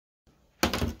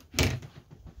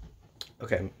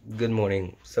Okay, good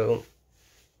morning. So,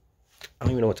 I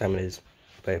don't even know what time it is,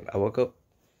 but I woke up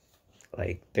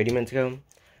like 30 minutes ago.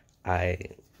 I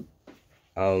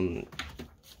um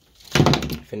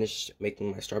finished making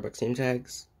my Starbucks name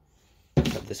tags. I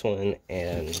have this one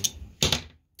and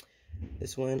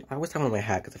this one. I always have it on my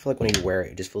hat because I feel like when you wear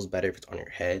it, it just feels better if it's on your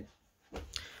head.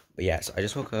 But yeah, so I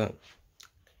just woke up.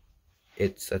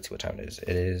 Let's see what time it is.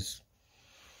 It is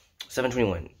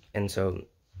 7:21, and so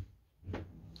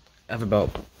I have about,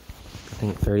 I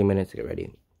think, 30 minutes to get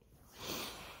ready.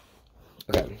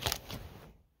 Okay.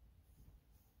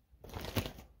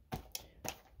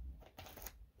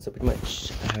 So pretty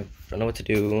much, I don't know what to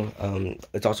do.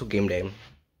 It's also game day.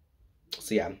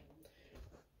 So yeah,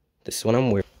 this is what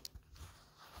I'm wearing.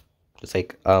 It's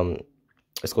like a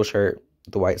school shirt,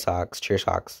 the white socks, cheer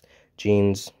socks,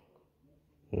 jeans,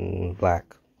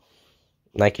 black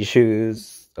Nike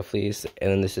shoes, a fleece, and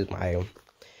then this is my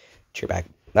cheer bag.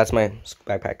 That's my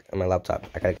backpack and my laptop.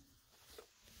 I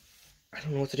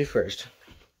don't know what to do first.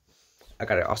 I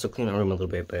gotta also clean my room a little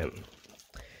bit, but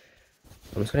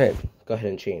I'm just gonna go ahead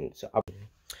and change.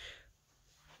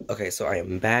 Okay, so I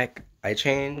am back. I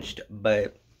changed,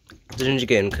 but I have to change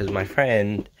again because my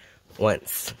friend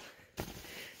wants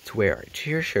to wear our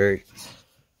cheer shirts.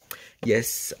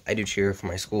 Yes, I do cheer for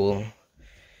my school.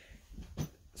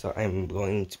 So I'm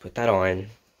going to put that on.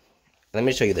 Let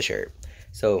me show you the shirt.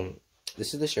 So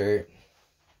this is the shirt,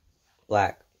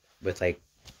 black with like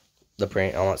the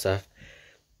print and all that stuff.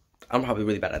 I'm probably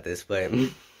really bad at this, but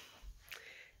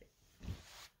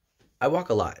I walk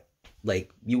a lot.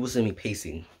 Like, you will see me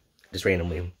pacing just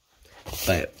randomly,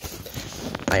 but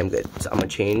I am good. So I'm gonna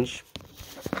change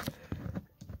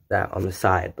that on the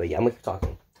side, but yeah, I'm gonna keep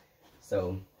talking.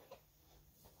 So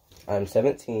I'm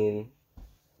 17.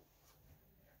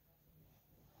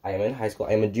 I am in high school.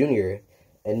 I am a junior,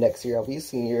 and next year I'll be a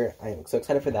senior. I am so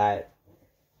excited for that.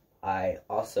 I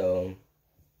also,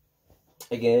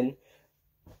 again,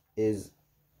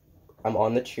 I'm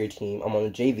on the cheer team. I'm on the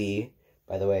JV,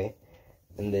 by the way.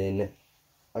 And then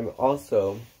I'm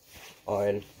also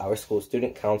on our school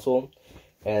student council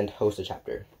and host a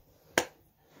chapter.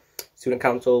 Student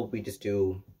council, we just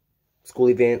do school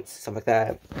events, stuff like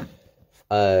that.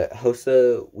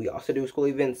 HOSA, we also do school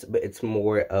events, but it's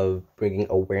more of bringing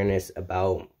awareness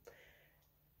about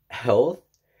health.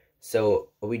 So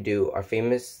what we do, our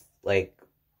famous, like,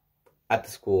 at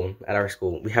our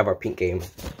school, we have our pink game.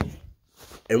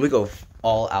 And we go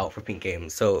all out for pink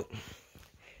games. So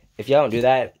if y'all don't do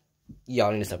that,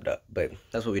 y'all need to step it up. But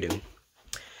that's what we do.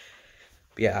 But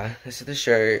yeah, this is the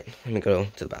shirt. Let me go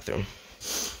to the bathroom.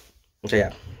 So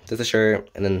yeah, this is the shirt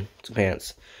and then some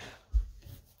pants.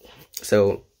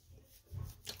 So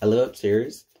I live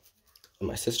upstairs and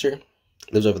my sister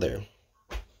lives over there. And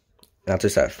that's her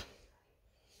stuff.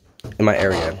 In my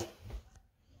area.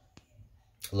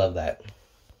 Love that.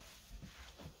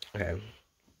 Okay.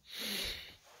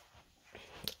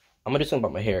 I'm gonna do something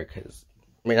about my hair because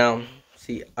right now,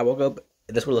 see, I woke up,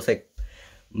 that's what it looks like,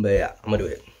 but yeah, I'm gonna do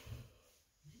it.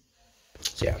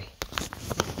 So yeah,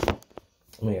 I'm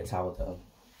gonna get a towel though.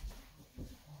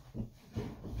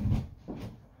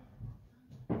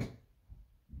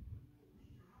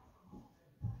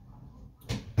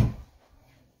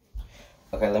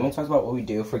 Okay, let me talk about what we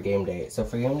do for game day. So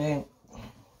for game day,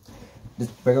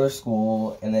 just regular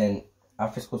school, and then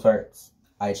after school starts,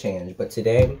 I change. But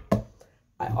today,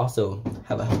 I also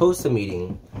have a HOSA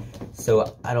meeting,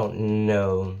 so I don't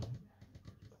know,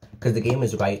 because the game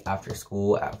is right after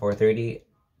school at 4:30,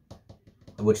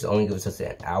 which only gives us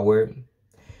an hour.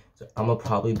 So I'm gonna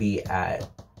probably be at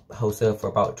HOSA for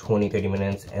about 20-30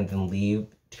 minutes and then leave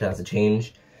to have to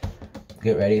change,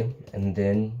 get ready, and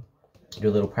then do a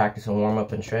little practice and warm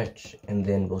up and stretch, and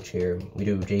then we'll cheer. We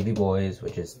do JV boys,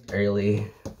 which is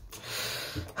early,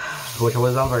 which I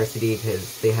was on varsity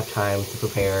because they have time to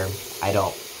prepare. I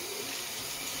don't.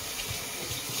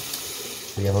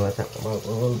 So yeah, I'm gonna let that come out a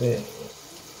little bit.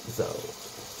 So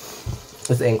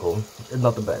this ankle is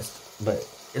not the best, but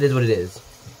it is what it is.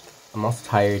 I'm also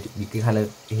tired. You can kind of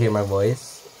hear my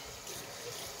voice.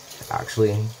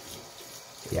 Actually,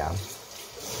 yeah.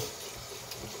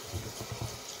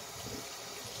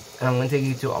 And I'm going to take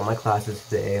you to all my classes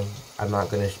today. I'm not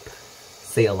going to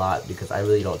say a lot because I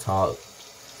really don't talk.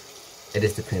 It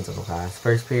just depends on the class.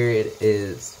 First period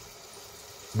is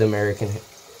the American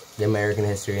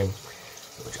history,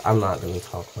 which I'm not going to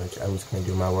talk much. I'm just going to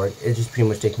do my work. It just pretty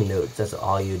much taking notes. That's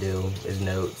all you do is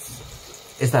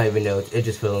notes. It's not even notes. It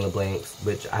just fill in the blanks,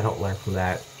 which I don't learn from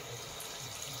that.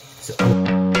 So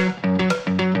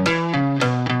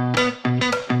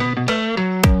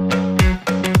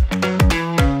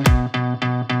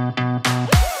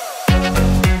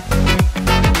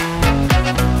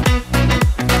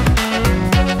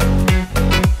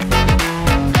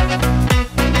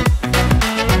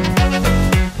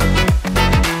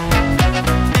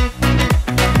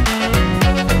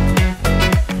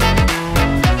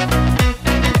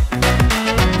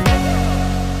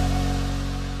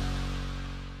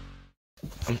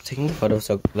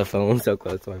keeping the phone so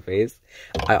close to my face.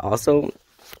 I also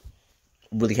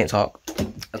really can't talk.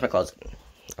 That's my closet.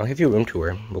 I'll give you a room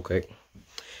tour real quick.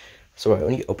 So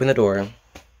when you open the door,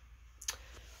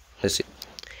 let's see.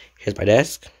 Here's my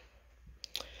desk,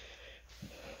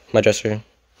 my dresser,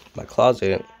 my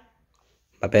closet,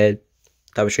 my bed,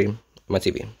 tapestry, my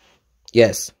TV.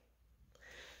 Yes.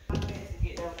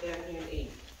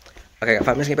 Okay, I got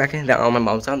 5 minutes to get back in. Down. My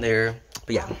mom's down there.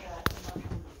 But yeah.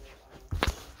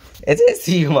 It didn't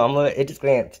see you, mama. It just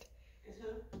glanced.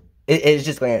 It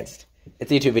just glanced.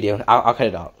 It's a YouTube video. I'll cut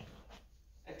it out.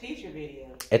 A teacher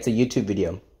video? It's a YouTube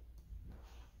video.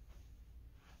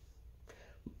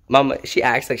 Mama, she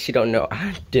acts like she don't know.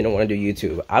 I didn't want to do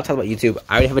YouTube. I'll talk about YouTube.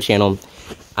 I already have a channel.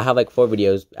 I have like 4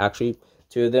 videos. Actually,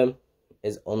 2 of them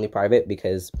is only private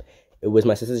because it was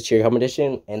my sister's cheer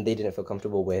competition and they didn't feel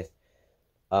comfortable with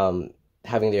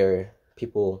having their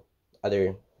people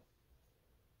other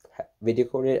video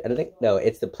recorded. I don't think, no,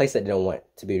 it's the place that didn't want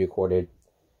to be recorded.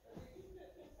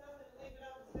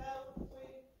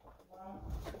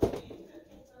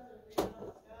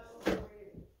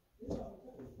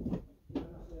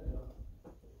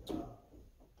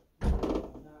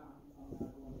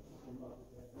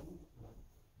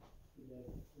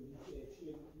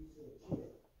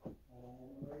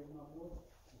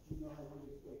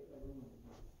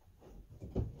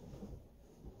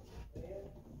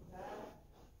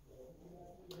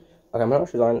 Okay, I'm not sure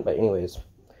she's on, but anyways,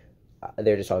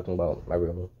 they're just talking about my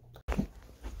room.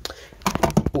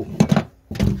 Ooh.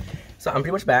 So I'm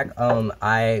pretty much back.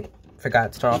 I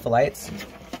forgot to turn off the lights.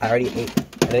 I already ate.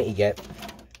 I didn't eat yet.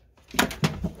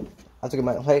 I took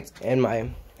my lights and my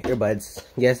earbuds.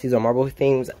 Yes, these are marble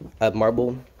things.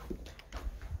 Marble.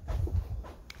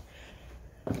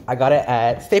 I got it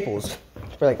at Staples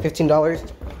for like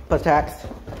 $15 plus tax.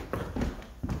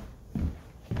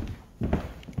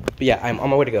 But yeah, I'm on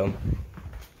my way to go.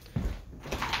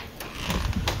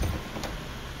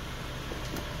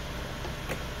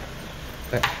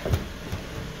 Okay.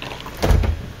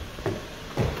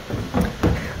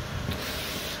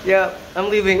 Yeah,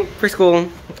 I'm leaving for school.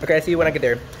 Okay, see you when I get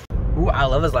there. Ooh, I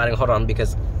love this lighting. Hold on,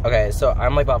 because okay, so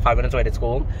I'm like about 5 minutes away to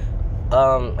school.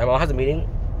 My mom has a meeting,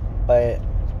 but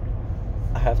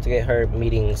I have to get her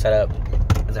meeting set up.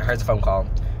 Here's a phone call.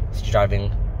 She's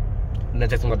driving. No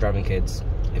texting about driving kids.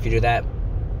 If you do that,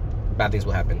 bad things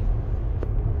will happen.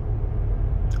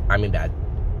 I mean bad.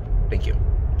 Thank you.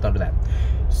 Don't do that.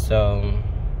 So,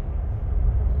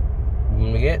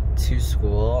 when we get to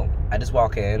school, I just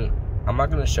walk in. I'm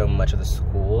not going to show much of the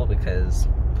school because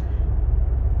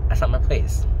that's not my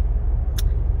place.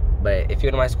 But if you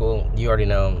go to my school, you already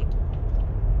know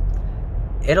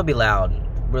it'll be loud.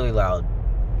 Really loud.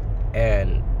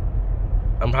 And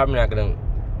I'm probably not going to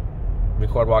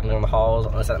record walking down the halls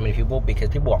unless that many people because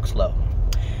people walk slow.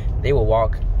 They will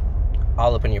walk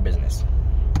all up in your business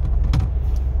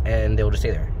and they will just stay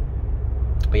there.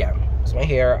 But yeah, it's my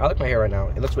hair. I like my hair right now.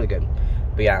 It looks really good.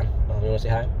 But yeah, you want to say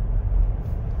hi?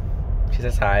 She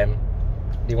says hi. Do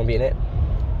you want to be in it?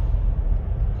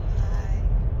 Hi.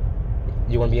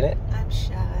 You want to be in it? I'm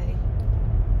shy.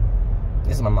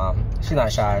 This is my mom. She's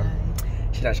not shy.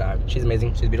 She's not shy. She's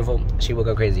amazing. She's beautiful. She will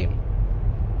go crazy.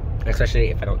 Especially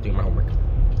if I don't do my homework.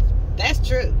 That's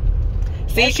true.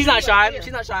 See, she's not shy.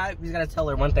 She's not shy. You just gotta tell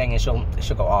her one thing and she'll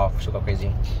go off. She'll go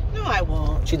crazy. No, I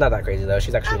won't. She's not that crazy though.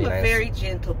 She's actually really nice. I'm a very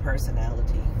gentle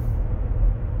personality.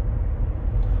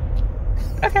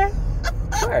 Okay.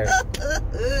 Sure.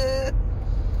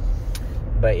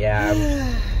 But yeah,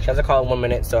 she has a call in 1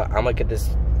 minute, so I'm gonna get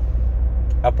this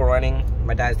up and running.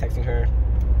 My dad's texting her.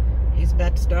 He's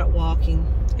about to start walking.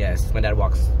 Yes, my dad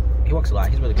walks. He walks a lot.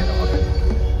 He's really good at walking.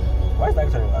 Why is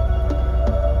that turning on?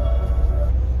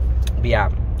 But yeah,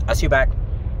 I'll see you back.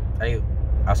 I'll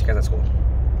see you guys at school.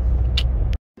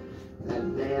 That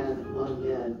man on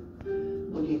bed,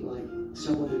 looking like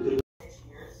someone who could. 6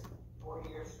 years, 4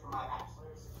 years for my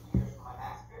bachelor's, 2 years for my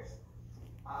master's.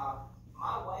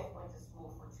 My wife went to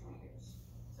school for 2 years,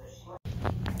 so she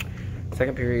went.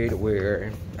 Second period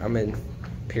where I'm in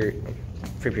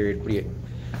free period. What do you?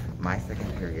 My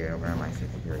second period, we're on my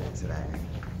second period today.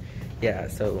 Yeah,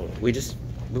 so we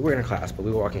were in a class, but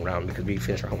we were walking around because we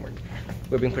finished our homework.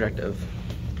 We're being productive.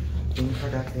 Being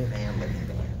productive and living.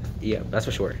 Yeah, that's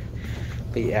for sure.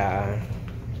 But yeah,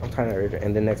 I'm tired.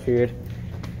 And the next period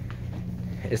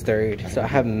is third. So I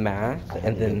have math,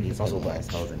 and then it's also lunch.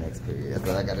 That was the next period. That's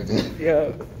what I gotta do.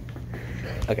 Yeah.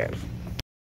 Okay.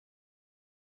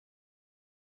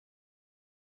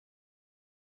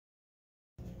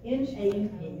 In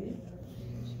AUP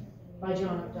by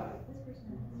John Updike.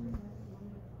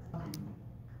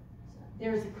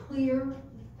 There is a clear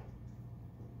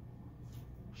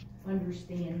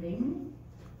understanding,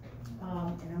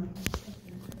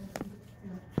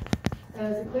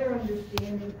 it's a clear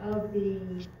understanding of the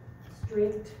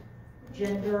strict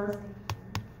gender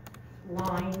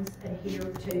lines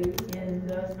adhered to in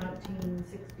the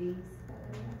 1960s.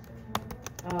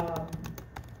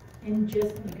 And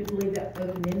just, you could leave that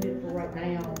open-ended for right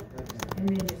now, and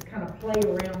then just kind of play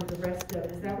around with the rest of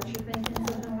it. Is that what you're thinking,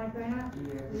 something like that?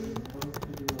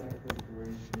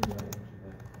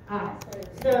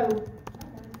 So,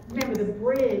 remember, the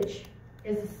bridge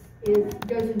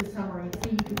goes into summary. So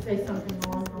you could say something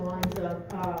along the lines of,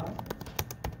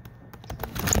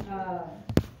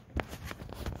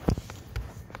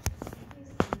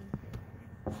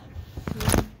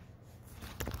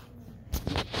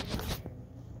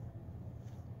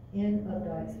 in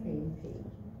Updike's A&P.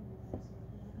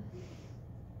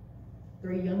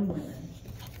 3 young women.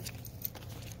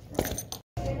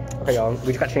 Okay, y'all, we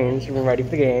just got changed. We're ready for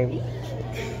the game.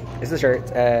 This is the shirt,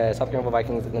 South Carolina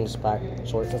Vikings, and then just black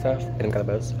shorts and stuff. I didn't got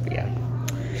the bows, but yeah.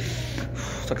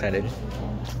 So excited.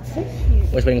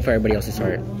 We're just waiting for everybody else to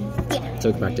start. Yeah. So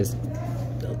we can practice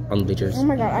on the bleachers. Oh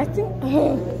my god, I think.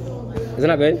 Is it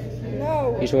not good?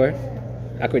 No. You sure?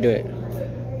 How can we do it?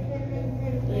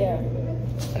 Yeah.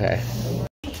 Okay.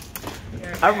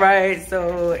 Alright,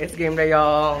 so it's game day,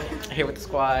 y'all. Here with the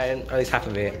squad, or at least half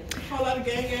of it. Hold on,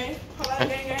 gang.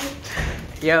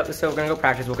 Yep, so we're gonna go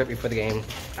practice. We'll get before the game.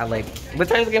 At like, what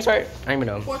time does the game start? I don't even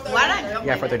know. 4:30. Why not?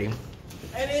 Yeah, 4:30.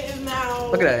 And it is now.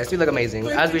 Look at us. We look amazing,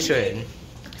 as we should.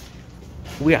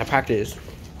 We gotta practice.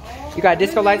 You got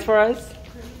disco lights for us?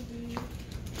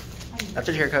 That's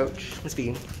your hair coach, Miss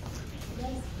B.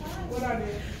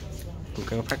 We're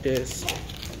gonna practice.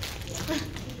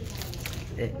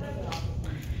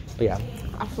 But yeah.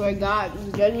 I swear to God,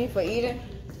 you judge me for eating.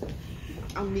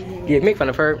 I'm beating Yeah, you. make fun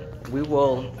of her. We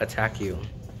will attack you,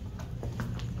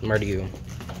 murder you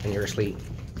in your sleep.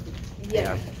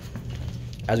 Yeah.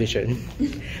 As we should.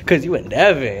 Cause you in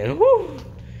Devin. Woo!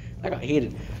 I got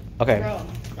heated. Okay. Bro,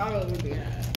 I really would be.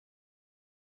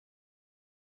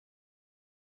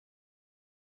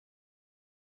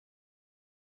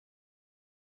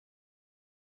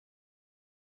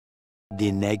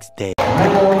 The next day. All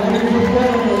right,